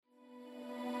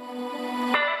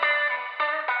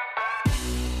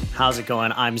How's it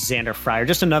going? I'm Xander Fryer,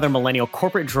 just another millennial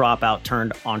corporate dropout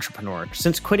turned entrepreneur.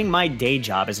 Since quitting my day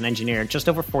job as an engineer just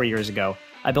over 4 years ago,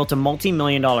 I built a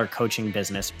multi-million-dollar coaching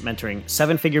business, mentoring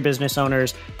seven-figure business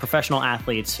owners, professional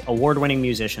athletes, award-winning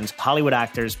musicians, Hollywood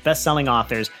actors, best-selling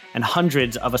authors, and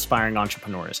hundreds of aspiring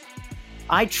entrepreneurs.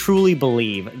 I truly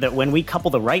believe that when we couple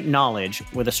the right knowledge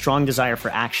with a strong desire for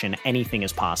action, anything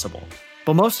is possible.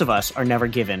 But most of us are never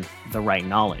given the right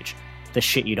knowledge, the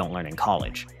shit you don't learn in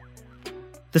college.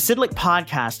 The Sidlick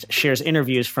podcast shares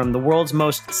interviews from the world's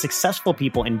most successful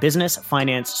people in business,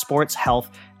 finance, sports, health,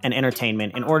 and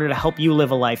entertainment in order to help you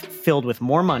live a life filled with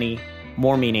more money,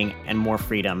 more meaning, and more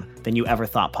freedom than you ever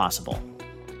thought possible.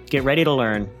 Get ready to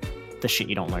learn the shit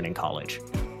you don't learn in college.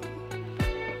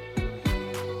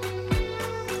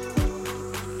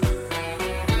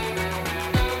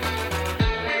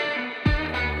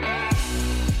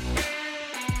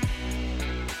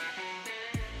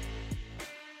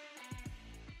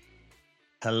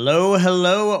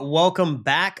 Hello. Welcome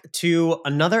back to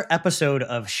another episode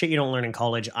of Shit You Don't Learn in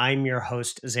College. I'm your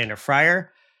host, Xander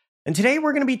Fryer. And today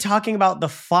we're going to be talking about the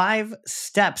 5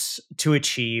 steps to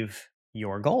achieve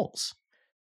your goals.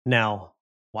 Now,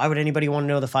 why would anybody want to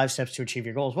know the 5 steps to achieve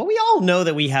your goals? Well, we all know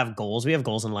that we have goals. We have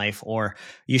goals in life, or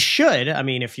you should. I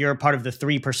mean, if you're a part of the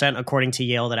 3%, according to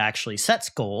Yale, that actually sets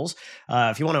goals,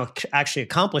 if you want to actually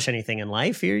accomplish anything in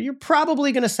life, you're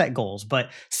probably going to set goals. But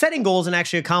setting goals and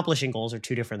actually accomplishing goals are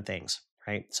two different things,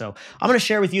 right? So I'm going to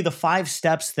share with you the 5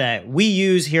 steps that we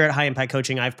use here at High Impact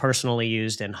Coaching, I've personally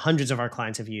used, and hundreds of our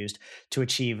clients have used to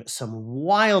achieve some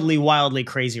wildly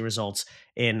crazy results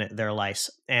in their lives.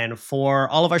 And for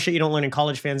all of our Shit You Don't Learn in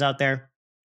College fans out there,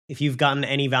 if you've gotten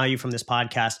any value from this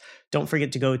podcast, don't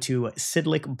forget to go to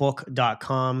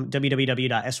sydlicbook.com,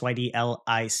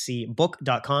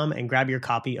 www.sydlicbook.com, and grab your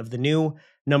copy of the new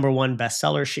 #1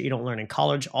 bestseller, Shit You Don't Learn in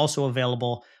College, also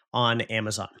available on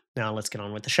Amazon. Now let's get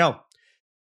on with the show.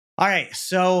 All right,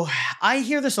 so I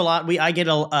hear this a lot. I get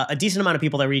a decent amount of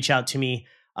people that reach out to me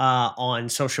on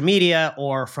social media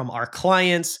or from our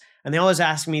clients, and they always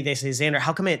ask me, they say, Xander,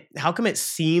 how come it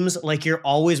seems like you're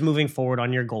always moving forward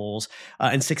on your goals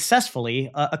and successfully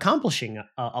accomplishing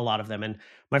a lot of them? And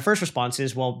my first response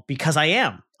is, well, because I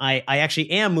am. I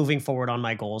actually am moving forward on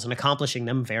my goals and accomplishing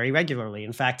them very regularly.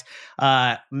 In fact,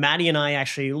 Maddie and I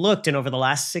actually looked, and over the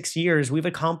last 6 years, we've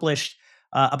accomplished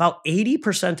about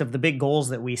 80% of the big goals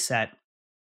that we set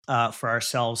for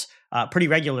ourselves pretty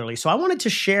regularly. So I wanted to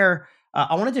share,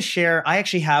 I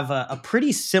actually have a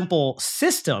pretty simple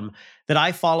system that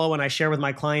I follow and I share with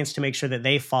my clients to make sure that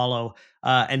they follow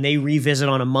and they revisit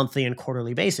on a monthly and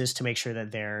quarterly basis to make sure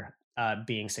that they're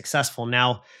being successful.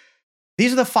 Now,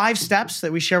 these are the 5 steps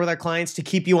that we share with our clients to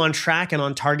keep you on track and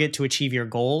on target to achieve your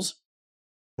goals,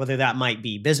 whether that might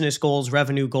be business goals,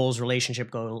 revenue goals,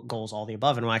 relationship goals, all the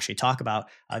above. And we'll actually talk about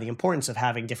the importance of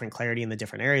having different clarity in the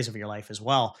different areas of your life as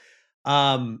well.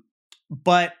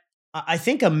 But I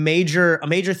think a major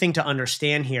thing to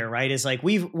understand here, right, is like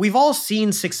we've all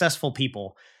seen successful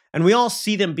people, and we all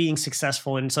see them being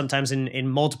successful, and sometimes in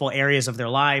multiple areas of their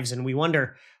lives, and we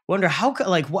wonder how,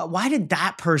 like, why did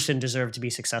that person deserve to be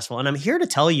successful? And I'm here to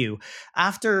tell you,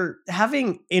 after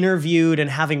having interviewed and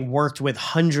having worked with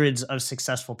hundreds of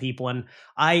successful people, and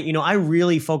I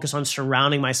really focus on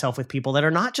surrounding myself with people that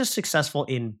are not just successful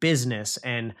in business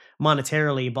and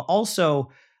monetarily, but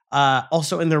also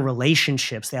in their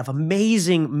relationships. They have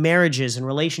amazing marriages and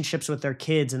relationships with their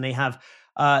kids, and they have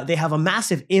a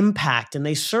massive impact, and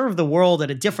they serve the world at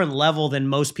a different level than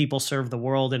most people serve the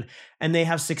world, and they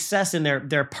have success in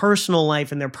their personal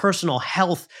life and their personal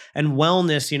health and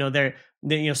wellness.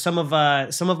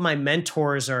 Some of my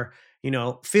mentors are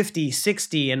 50,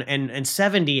 60, and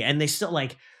 70, and they still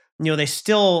they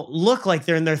still look like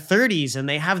they're in their 30s, and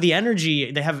they have the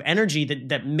energy. They have energy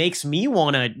that makes me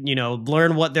want to,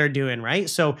 learn what they're doing, right?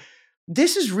 So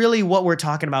this is really what we're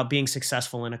talking about, being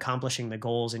successful in accomplishing the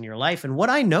goals in your life. And what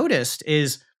I noticed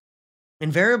is,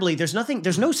 invariably, there's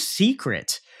no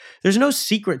secret. There's no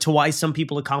secret to why some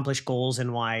people accomplish goals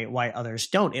and why others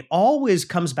don't. It always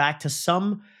comes back to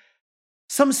some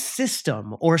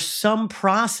system or some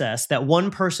process that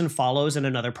one person follows and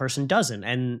another person doesn't.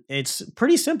 And it's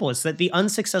pretty simple. It's that the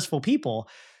unsuccessful people,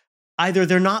 either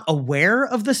they're not aware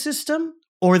of the system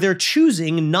or they're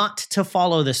choosing not to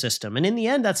follow the system. And in the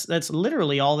end, that's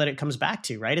literally all that it comes back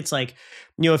to, right? It's like,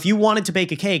 if you wanted to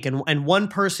bake a cake and one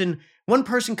person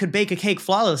could bake a cake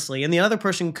flawlessly and the other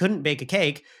person couldn't bake a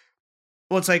cake,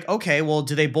 well, it's like, okay, well,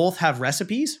 do they both have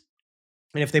recipes?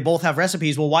 And if they both have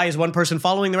recipes, well, why is one person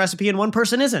following the recipe and one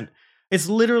person isn't? It's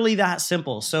literally that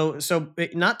simple. So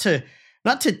not to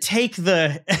take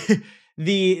the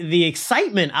the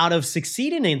excitement out of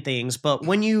succeeding in things. But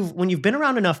when you've been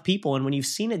around enough people and when you've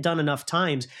seen it done enough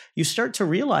times, you start to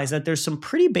realize that there's some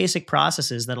pretty basic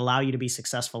processes that allow you to be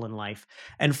successful in life.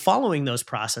 And following those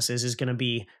processes is going to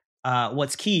be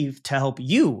what's key to help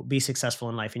you be successful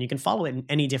in life. And you can follow it in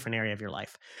any different area of your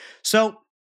life. So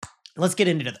let's get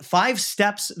into the 5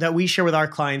 steps that we share with our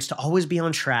clients to always be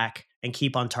on track and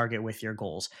keep on target with your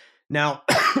goals. Now,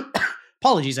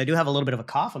 apologies, I do have a little bit of a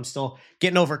cough. I'm still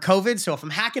getting over COVID. So if I'm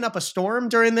hacking up a storm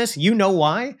during this, you know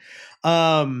why.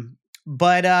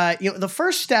 The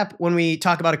first step when we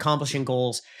talk about accomplishing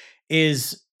goals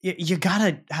is you got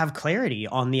to have clarity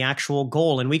on the actual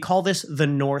goal. And we call this the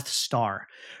North Star,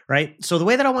 right? So the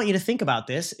way that I want you to think about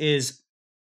this is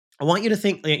I want you to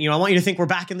think we're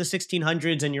back in the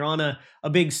 1600s and you're on a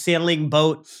big sailing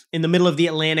boat in the middle of the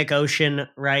Atlantic Ocean,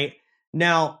 right?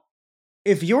 Now,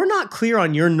 if you're not clear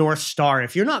on your North Star,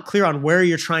 if you're not clear on where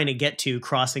you're trying to get to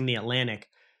crossing the Atlantic,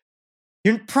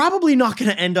 you're probably not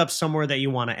going to end up somewhere that you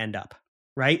want to end up,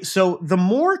 right? So the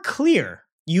more clear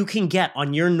you can get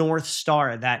on your North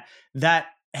Star, that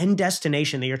end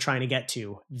destination that you're trying to get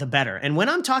to, the better. And when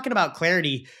I'm talking about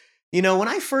clarity, when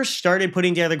I first started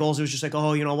putting together goals, it was just like, I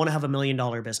want to have $1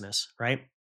 million business, right?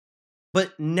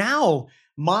 But now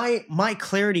my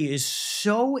clarity is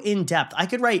so in depth. I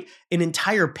could write an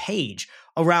entire page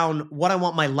around what I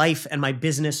want my life and my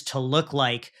business to look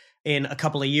like in a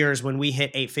couple of years when we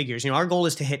hit 8 figures. Our goal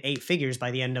is to hit 8 figures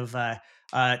by the end of,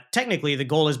 technically the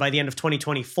goal is by the end of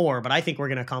 2024, but I think we're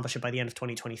going to accomplish it by the end of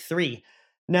 2023.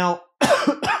 Now,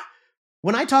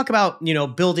 when I talk about,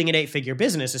 building an 8-figure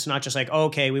business, it's not just like,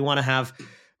 okay, we want to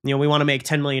make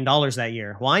 $10 million that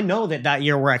year. Well, I know that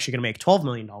year we're actually going to make $12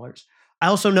 million. I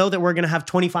also know that we're going to have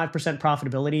 25%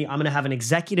 profitability. I'm going to have an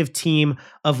executive team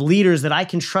of leaders that I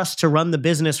can trust to run the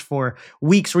business for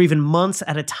weeks or even months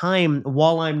at a time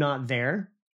while I'm not there.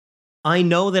 I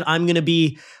know that I'm going to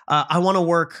be, I want to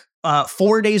work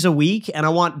 4 days a week, and I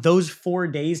want those 4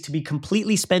 days to be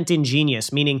completely spent in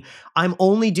genius, meaning I'm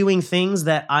only doing things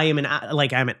that I'm an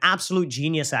absolute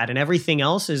genius at, and everything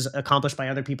else is accomplished by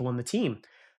other people on the team.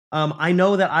 I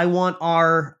know that I want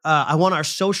our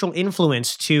social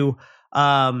influence to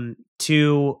surpass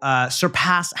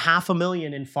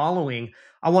 500,000 in following.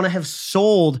 I want to have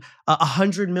sold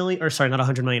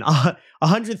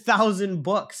 100,000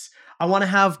 books. I want to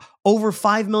have over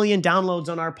 5 million downloads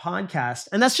on our podcast.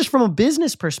 And that's just from a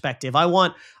business perspective. I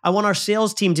want our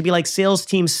sales team to be like sales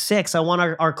team 6. I want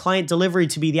our client delivery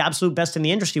to be the absolute best in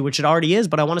the industry, which it already is,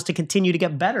 but I want us to continue to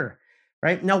get better,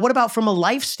 right? Now, what about from a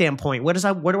life standpoint? Where do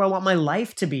I want my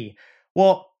life to be?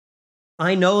 Well,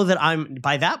 I know that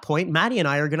by that point, Maddie and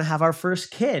I are going to have our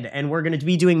first kid, and we're going to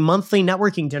be doing monthly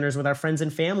networking dinners with our friends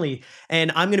and family.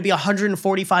 And I'm going to be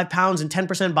 145 pounds and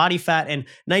 10% body fat and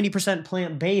 90%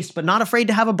 plant-based, but not afraid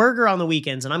to have a burger on the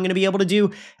weekends. And I'm going to be able to do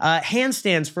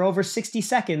handstands for over 60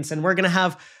 seconds. And we're going to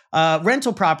have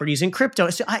rental properties and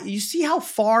crypto. So you see how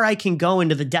far I can go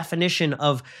into the definition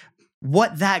of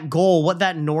what that goal, what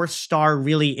that North Star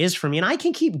really is for me. And I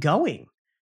can keep going.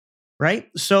 Right?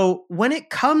 So when it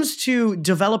comes to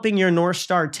developing your North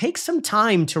Star, take some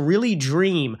time to really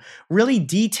dream, really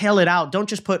detail it out. Don't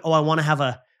just put, I want to have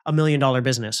a $1 million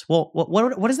business. Well,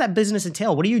 what does that business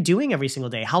entail? What are you doing every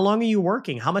single day? How long are you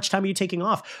working? How much time are you taking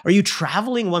off? Are you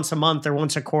traveling once a month or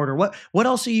once a quarter? What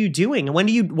else are you doing? When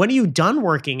are you done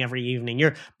working every evening?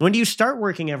 When do you start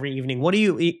working every evening? What do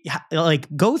you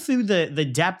go through the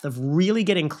depth of really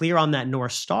getting clear on that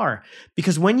North Star?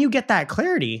 Because when you get that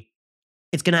clarity,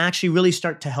 it's going to actually really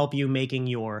start to help you making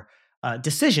your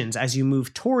decisions as you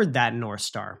move toward that North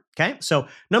Star. Okay. So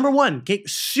number 1, get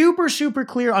super, super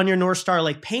clear on your North Star.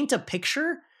 Like paint a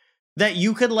picture that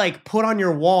you could put on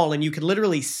your wall and you could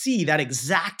literally see that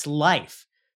exact life.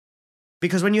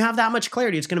 Because when you have that much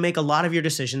clarity, it's going to make a lot of your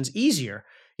decisions easier.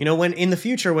 When in the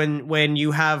future, when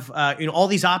you have all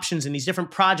these options and these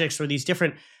different projects or these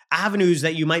different avenues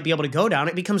that you might be able to go down,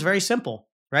 it becomes very simple,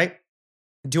 right?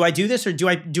 Do I do this or do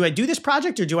I do this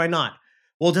project or do I not?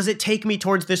 Well, does it take me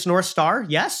towards this North Star?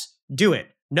 Yes, do it.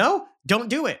 No, don't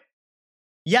do it.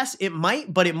 Yes, it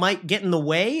might, but it might get in the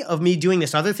way of me doing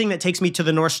this other thing that takes me to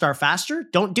the North Star faster.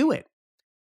 Don't do it.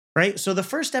 Right? So the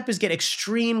first step is get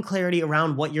extreme clarity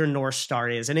around what your North Star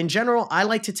is. And in general, I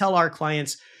like to tell our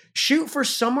clients, shoot for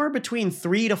somewhere between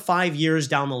 3 to 5 years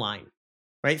down the line.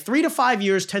 Right? 3 to 5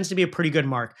 years tends to be a pretty good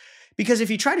mark. Because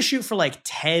if you try to shoot for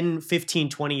 10, 15,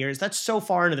 20 years, that's so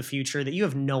far into the future that you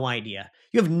have no idea.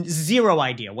 You have zero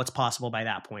idea what's possible by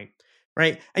that point,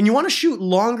 right? And you want to shoot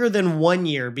longer than 1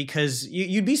 year because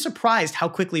you'd be surprised how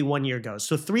quickly 1 year goes.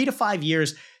 So 3 to 5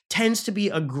 years tends to be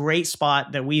a great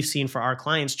spot that we've seen for our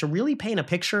clients to really paint a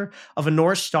picture of a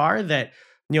North Star that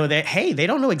They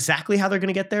don't know exactly how they're going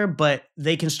to get there, but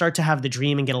they can start to have the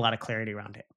dream and get a lot of clarity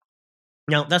around it.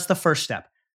 Now, that's the first step,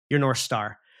 your North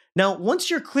Star. Now, once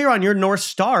you're clear on your North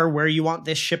Star, where you want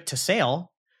this ship to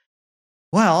sail,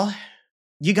 well,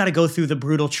 you got to go through the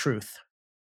brutal truth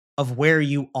of where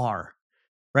you are,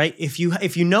 right? If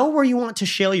you know where you want to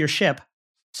sail your ship,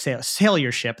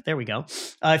 there we go.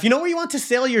 If you know where you want to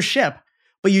sail your ship,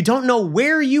 but you don't know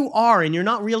where you are and you're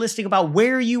not realistic about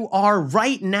where you are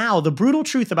right now, the brutal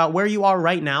truth about where you are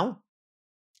right now,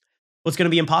 well, it's going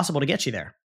to be impossible to get you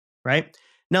there, right?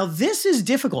 Now, this is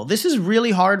difficult. This is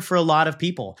really hard for a lot of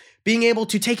people, being able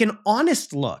to take an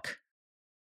honest look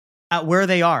at where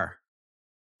they are.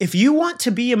 If you want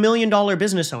to be $1 million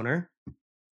business owner,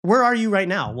 where are you right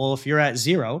now? Well, if you're at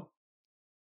 0,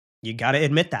 you got to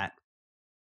admit that,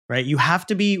 right? You have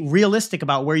to be realistic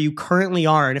about where you currently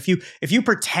are. And if you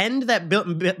pretend that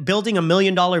building $1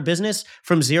 million business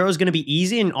from 0 is going to be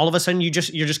easy, and all of a sudden you're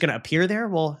just going to appear there,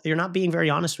 well, you're not being very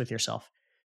honest with yourself,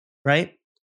 right?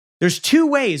 There's two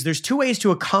ways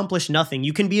to accomplish nothing.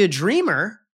 You can be a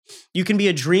dreamer. You can be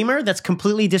a dreamer that's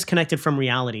completely disconnected from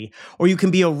reality, or you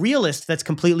can be a realist that's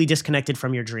completely disconnected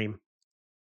from your dream.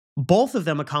 Both of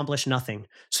them accomplish nothing.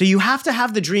 So you have to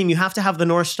have the dream, you have to have the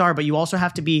North Star, but you also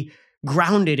have to be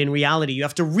grounded in reality. You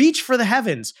have to reach for the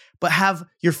heavens, but have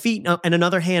your feet and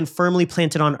another hand firmly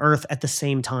planted on earth at the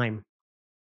same time.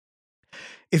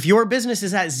 If your business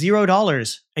is at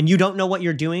 $0 and you don't know what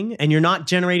you're doing and you're not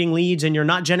generating leads and you're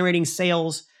not generating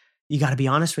sales, you got to be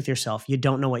honest with yourself. You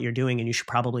don't know what you're doing and you should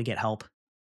probably get help. You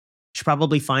should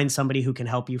probably find somebody who can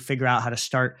help you figure out how to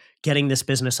start getting this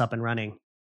business up and running.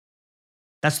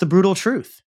 That's the brutal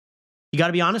truth. You got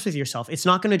to be honest with yourself. It's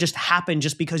not going to just happen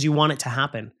just because you want it to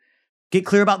happen. Get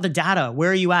clear about the data.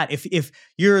 Where are you at? If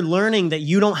you're learning that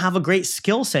you don't have a great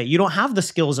skill set, you don't have the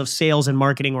skills of sales and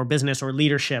marketing or business or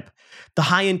leadership, the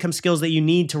high income skills that you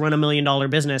need to run $1 million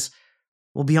business,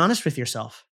 well, be honest with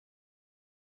yourself.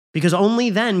 Because only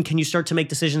then can you start to make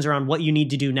decisions around what you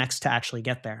need to do next to actually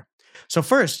get there. So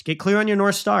first, get clear on your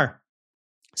North Star.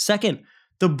 Second,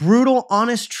 the brutal,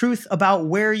 honest truth about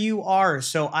where you are.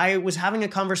 So I was having a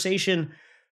conversation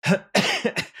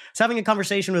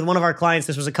with one of our clients.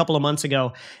 This was a couple of months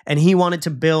ago, and he wanted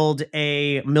to build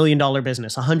a $1 million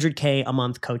business, $100K a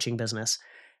month coaching business.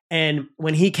 And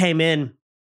when he came in,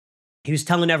 he was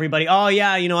telling everybody, "Oh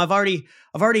yeah, I'm already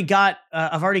selling,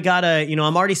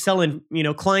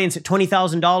 clients at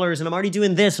 $20,000, and I'm already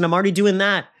doing this, and I'm already doing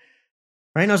that."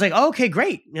 Right. And I was like, oh, "Okay,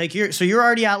 great. Like you're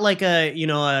already at like a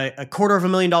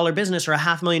 $250,000 business or a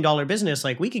 $500,000 business.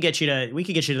 Like we could get you to the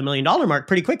 $1 million mark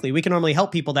pretty quickly. We can normally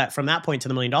help people that from that point to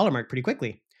the $1 million mark pretty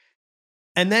quickly."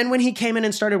 And then when he came in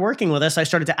and started working with us, I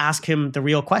started to ask him the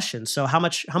real questions. So how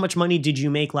much money did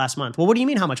you make last month? Well, what do you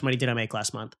mean? How much money did I make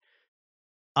last month?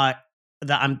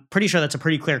 I'm pretty sure that's a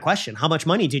pretty clear question. How much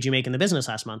money did you make in the business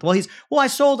last month? Well, I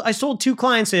sold 2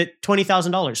 clients at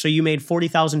 $20,000. So you made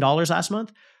 $40,000 last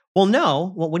month? Well,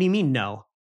 no. Well, what do you mean no?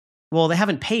 Well, they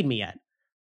haven't paid me yet.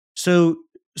 So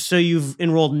you've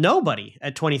enrolled nobody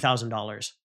at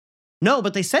 $20,000. No,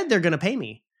 but they said they're going to pay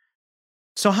me.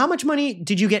 So how much money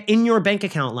did you get in your bank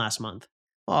account last month?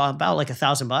 Well, about like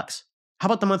 $1,000. How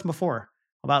about the month before?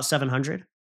 About 700.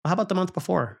 How about the month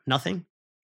before? Nothing.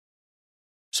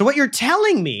 So what you're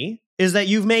telling me is that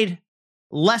you've made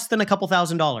less than a couple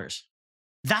 $1,000s.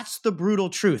 That's the brutal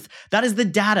truth. That is the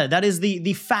data. That is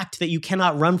the fact that you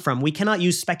cannot run from. We cannot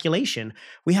use speculation.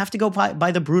 We have to go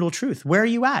by the brutal truth. Where are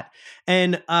you at?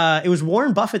 And it was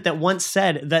Warren Buffett that once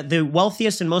said that the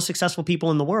wealthiest and most successful people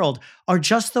in the world are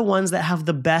just the ones that have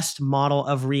the best model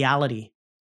of reality.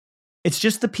 It's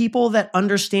just the people that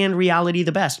understand reality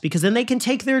the best, because then they can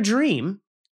take their dream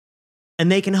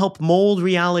and they can help mold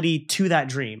reality to that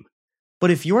dream.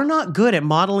 But if you're not good at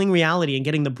modeling reality and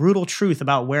getting the brutal truth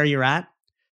about where you're at,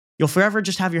 you'll forever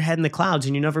just have your head in the clouds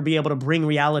and you'll never be able to bring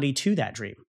reality to that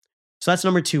dream. So that's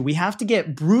number 2. We have to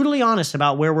get brutally honest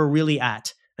about where we're really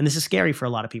at. And this is scary for a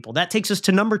lot of people. That takes us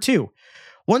to number 2.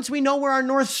 Once we know where our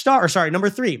North Star, number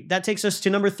 3, that takes us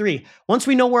to number 3. Once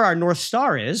we know where our North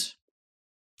Star is,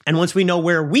 and once we know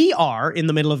where we are in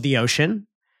the middle of the ocean,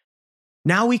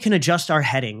 now we can adjust our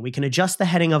heading. We can adjust the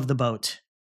heading of the boat,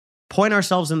 point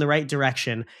ourselves in the right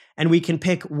direction, and we can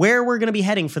pick where we're going to be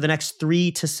heading for the next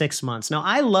 3 to 6 months. Now,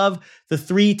 I love the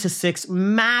 3 to 6,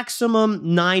 maximum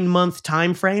 9-month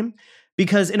time frame,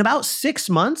 because in about 6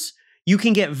 months, you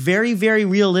can get very, very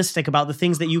realistic about the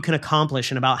things that you can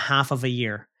accomplish in about half of a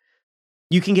year.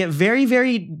 You can get very,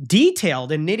 very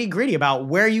detailed and nitty-gritty about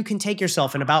where you can take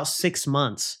yourself in about 6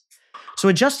 months. So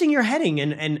adjusting your heading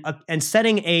and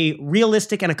setting a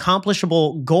realistic and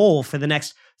accomplishable goal for the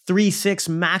next 3, 6,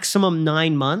 maximum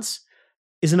 9 months,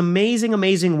 is an amazing,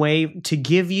 amazing way to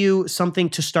give you something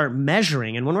to start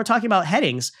measuring. And when we're talking about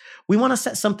headings, we want to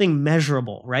set something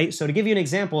measurable, right? So to give you an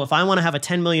example, if I want to have a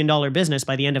 $10 million business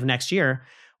by the end of next year,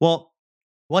 well,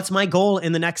 what's my goal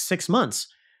in the next 6 months?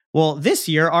 Well, this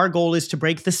year, our goal is to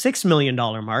break the $6 million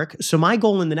mark. So my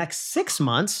goal in the next 6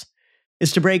 months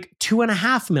is to break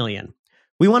 2.5 million.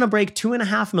 We want to break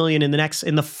 2.5 million in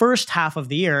the first half of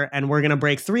the year, and we're going to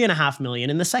break 3.5 million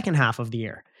in the second half of the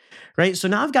year, right? So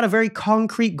now I've got a very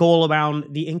concrete goal around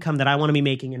the income that I want to be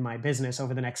making in my business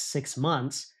over the next 6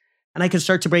 months. And I can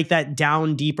start to break that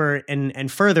down deeper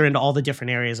and further into all the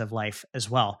different areas of life as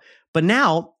well. But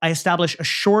now I establish a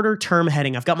shorter term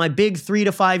heading. I've got my big 3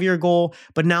 to 5 year goal,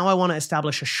 but now I want to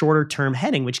establish a shorter term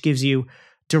heading, which gives you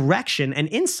direction and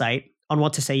insight on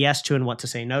what to say yes to and what to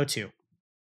say no to.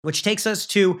 Which takes us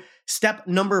to step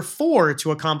number 4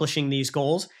 to accomplishing these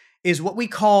goals is what we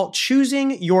call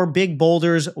choosing your big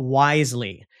boulders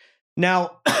wisely.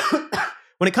 Now,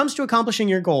 when it comes to accomplishing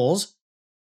your goals,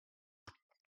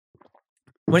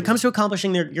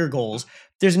 your goals,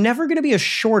 there's never going to be a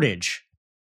shortage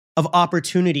of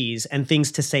opportunities and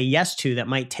things to say yes to that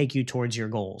might take you towards your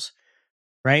goals,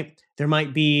 right? There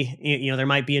might be, there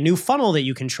might be a new funnel that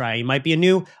you can try. You might be a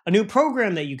new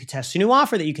program that you could test, a new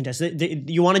offer that you can test.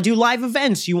 You want to do live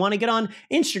events. You want to get on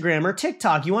Instagram or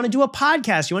TikTok. You want to do a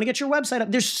podcast. You want to get your website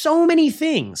up. There's so many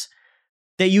things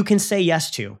that you can say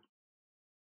yes to.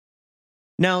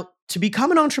 Now, to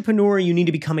become an entrepreneur, you need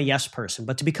to become a yes person.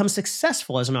 But to become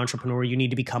successful as an entrepreneur, you need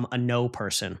to become a no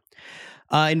person.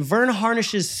 In Verne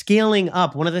Harnish's Scaling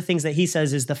Up, one of the things that he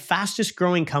says is the fastest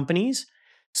growing companies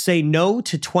say no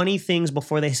to 20 things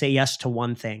before they say yes to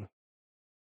one thing.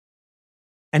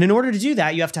 And in order to do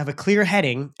that, you have to have a clear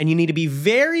heading, and you need to be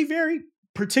very, very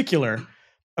particular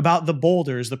about the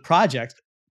boulders, the project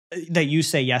that you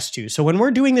say yes to. So when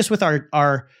we're doing this with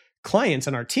our clients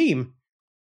and our team,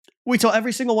 we tell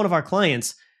every single one of our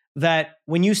clients that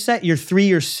when you set your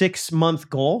 3 or 6 month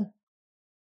goal,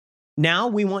 now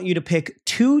we want you to pick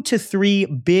 2 to 3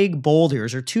 big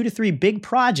boulders or 2 to 3 big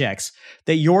projects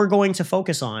that you're going to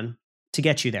focus on to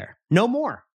get you there. No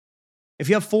more. If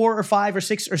you have 4 or 5 or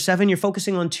 6 or 7, you're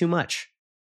focusing on too much.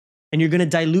 And you're going to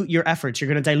dilute your efforts. You're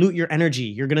going to dilute your energy.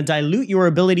 You're going to dilute your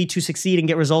ability to succeed and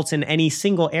get results in any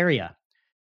single area.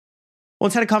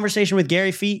 Once had a conversation with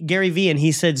Gary Vee, and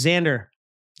he said, Xander,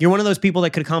 you're one of those people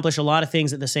that could accomplish a lot of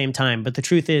things at the same time. But the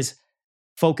truth is,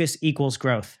 focus equals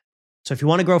growth. So if you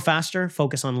want to grow faster,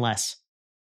 focus on less.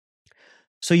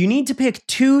 So you need to pick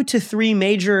 2 to 3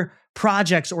 major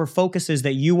projects or focuses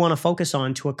that you want to focus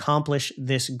on to accomplish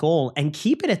this goal, and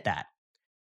keep it at that.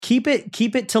 Keep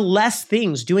it to less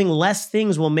things. Doing less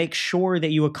things will make sure that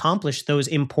you accomplish those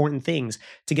important things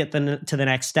to get to the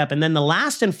next step. And then the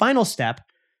last and final step,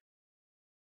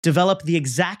 develop the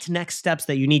exact next steps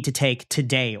that you need to take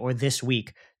today or this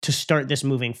week to start this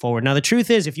moving forward. Now, the truth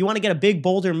is, if you want to get a big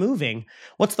boulder moving,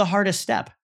 what's the hardest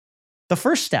step? The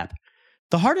first step.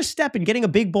 The hardest step in getting a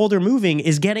big boulder moving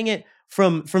is getting it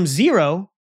from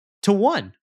 0 to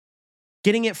 1.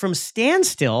 Getting it from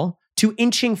standstill to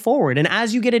inching forward. And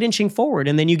as you get it inching forward,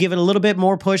 and then you give it a little bit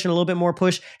more push and a little bit more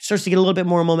push, it starts to get a little bit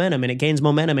more momentum, and it gains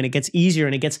momentum, and it gets easier,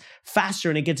 and it gets faster,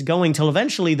 and it gets going till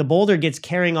eventually the boulder gets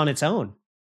carrying on its own.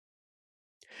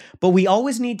 But we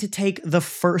always need to take the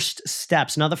first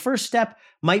steps. Now, the first step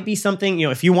might be something,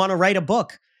 if you want to write a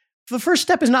book, the first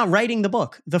step is not writing the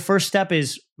book. The first step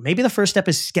is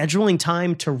scheduling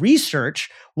time to research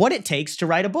what it takes to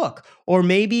write a book. Or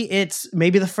maybe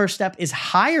the first step is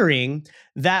hiring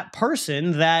that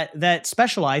person that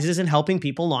specializes in helping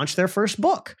people launch their first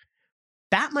book.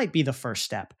 That might be the first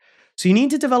step. So you need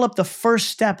to develop the first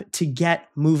step to get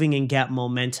moving and get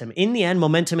momentum. In the end,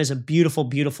 momentum is a beautiful,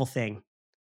 beautiful thing.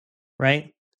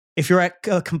 Right? If you're at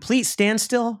a complete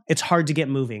standstill, it's hard to get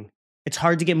moving. It's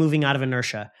hard to get moving out of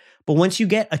inertia. But once you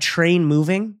get a train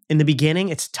moving in the beginning,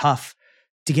 it's tough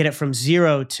to get it from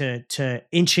 0 to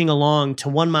inching along to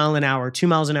 1 mile an hour, 2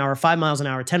 miles an hour, 5 miles an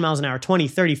hour, 10 miles an hour, 20,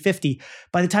 30, 50.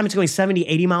 By the time it's going 70,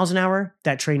 80 miles an hour,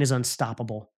 that train is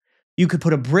unstoppable. You could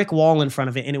put a brick wall in front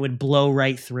of it and it would blow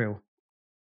right through.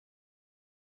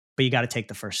 But you got to take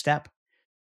the first step.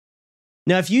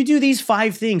 Now, if you do these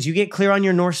 5 things, you get clear on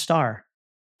your North Star,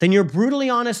 then you're brutally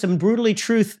honest and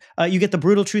you get the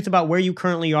brutal truth about where you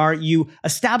currently are. You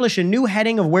establish a new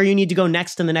heading of where you need to go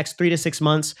next in the next 3 to 6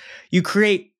 months. You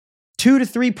create 2 to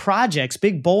 3 projects,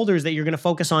 big boulders that you're going to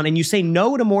focus on, and you say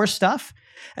no to more stuff.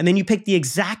 And then you pick the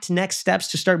exact next steps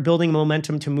to start building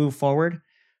momentum to move forward.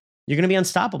 You're going to be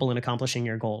unstoppable in accomplishing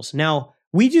your goals. Now,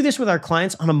 we do this with our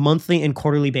clients on a monthly and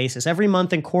quarterly basis. Every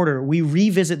month and quarter, we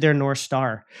revisit their North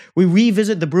Star. We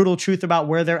revisit the brutal truth about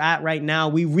where they're at right now.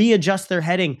 We readjust their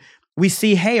heading. we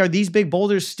see, hey, are these big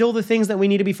boulders still the things that we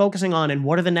need to be focusing on? And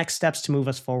what are the next steps to move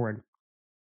us forward?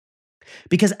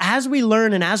 Because as we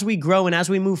learn and as we grow and as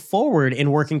we move forward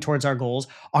in working towards our goals,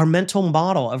 our mental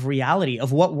model of reality,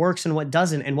 of what works and what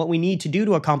doesn't, and what we need to do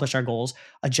to accomplish our goals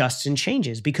adjusts and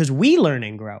changes because we learn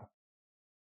and grow.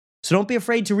 So don't be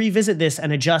afraid to revisit this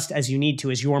and adjust as you need to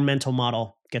as your mental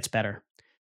model gets better.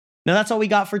 Now, that's all we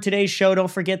got for today's show.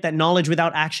 Don't forget that knowledge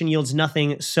without action yields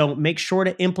nothing. So make sure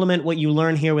to implement what you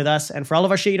learn here with us. And for all of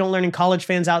our Shit You Don't Learn in College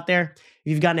fans out there,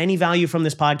 if you've gotten any value from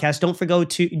this podcast, don't forget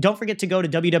to go to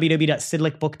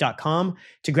www.sidlickbook.com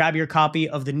to grab your copy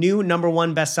of the new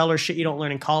 #1 bestseller Shit You Don't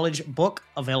Learn in College book,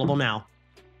 available now.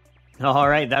 All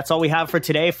right, that's all we have for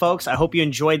today, folks. I hope you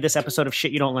enjoyed this episode of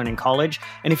Shit You Don't Learn in College.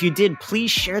 And if you did, please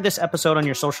share this episode on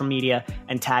your social media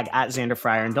and tag @Xander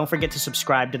Fryer. And don't forget to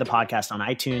subscribe to the podcast on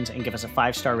iTunes and give us a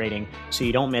 5-star rating so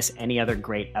you don't miss any other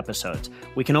great episodes.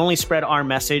 We can only spread our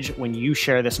message when you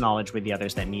share this knowledge with the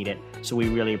others that need it. So we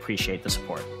really appreciate the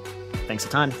support. Thanks a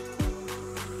ton.